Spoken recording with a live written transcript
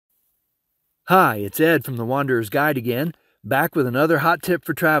Hi, it's Ed from the Wanderer's Guide again, back with another hot tip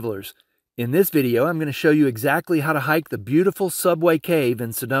for travelers. In this video, I'm going to show you exactly how to hike the beautiful Subway Cave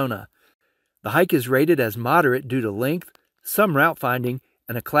in Sedona. The hike is rated as moderate due to length, some route finding,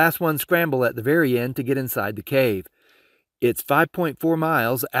 and a Class 1 scramble at the very end to get inside the cave. It's 5.4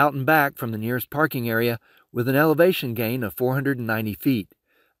 miles out and back from the nearest parking area with an elevation gain of 490 feet.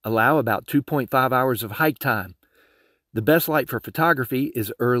 Allow about 2.5 hours of hike time. The best light for photography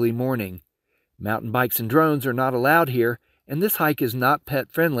is early morning. Mountain bikes and drones are not allowed here, and this hike is not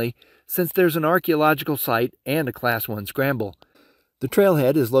pet-friendly since there's an archaeological site and a Class 1 scramble. The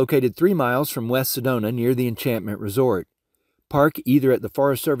trailhead is located 3 miles from West Sedona near the Enchantment Resort. Park either at the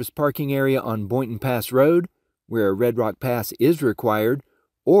Forest Service parking area on Boynton Pass Road, where a Red Rock Pass is required,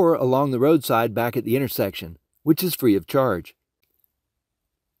 or along the roadside back at the intersection, which is free of charge.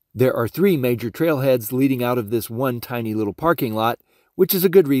 There are 3 major trailheads leading out of this one tiny little parking lot, which is a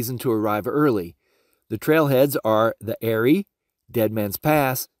good reason to arrive early. The trailheads are the Airy, Dead Man's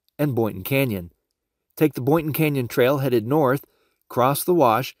Pass, and Boynton Canyon. Take the Boynton Canyon Trail headed north, cross the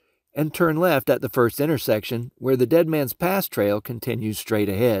wash, and turn left at the first intersection where the Dead Man's Pass Trail continues straight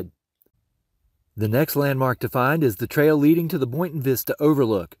ahead. The next landmark to find is the trail leading to the Boynton Vista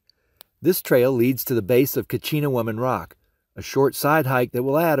Overlook. This trail leads to the base of Coconino Woman Rock, a short side hike that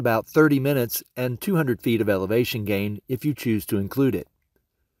will add about 30 minutes and 200 feet of elevation gain if you choose to include it.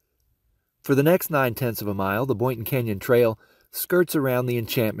 For the next 9/10 of a mile, the Boynton Canyon Trail skirts around the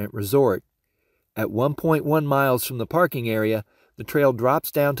Enchantment Resort. At 1.1 miles from the parking area, the trail drops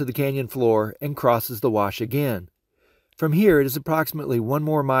down to the canyon floor and crosses the wash again. From here, it is approximately 1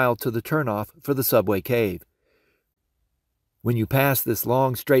 more mile to the turnoff for the Subway Cave. When you pass this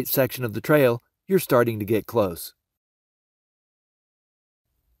long, straight section of the trail, you're starting to get close.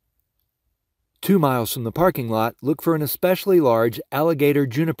 2 miles from the parking lot, look for an especially large alligator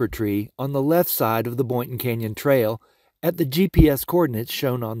juniper tree on the left side of the Boynton Canyon Trail at the GPS coordinates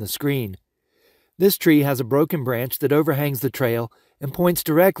shown on the screen. This tree has a broken branch that overhangs the trail and points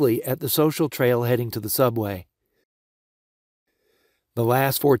directly at the social trail heading to the subway. The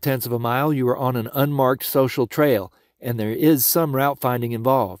last 4/10 of a mile, you are on an unmarked social trail, and there is some route finding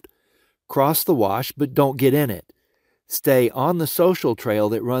involved. Cross the wash, but don't get in it. Stay on the social trail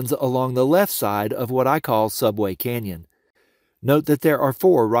that runs along the left side of what I call Subway Canyon. Note that there are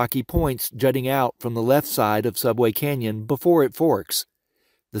 4 rocky points jutting out from the left side of Subway Canyon before it forks.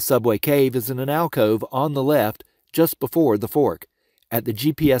 The Subway Cave is in an alcove on the left just before the fork, at the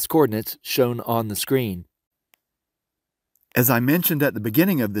GPS coordinates shown on the screen. As I mentioned at the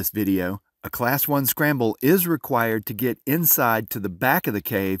beginning of this video, a Class 1 scramble is required to get inside to the back of the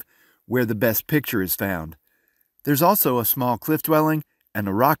cave where the best picture is found. There's also a small cliff dwelling and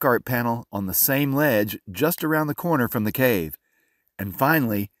a rock art panel on the same ledge just around the corner from the cave. And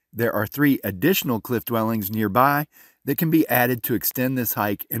finally, there are 3 additional cliff dwellings nearby that can be added to extend this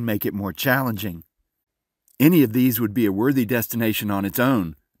hike and make it more challenging. Any of these would be a worthy destination on its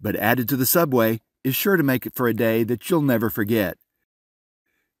own, but added to the subway is sure to make it for a day that you'll never forget.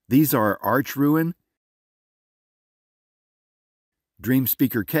 These are Arch Ruin, Dream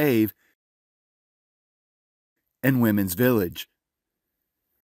Speaker Cave, and Women's Village.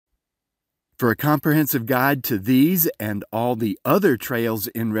 For a comprehensive guide to these and all the other trails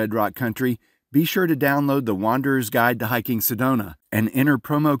in Red Rock Country, be sure to download the Wanderer's Guide to Hiking Sedona and enter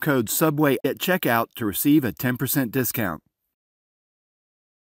promo code SUBWAY at checkout to receive a 10% discount.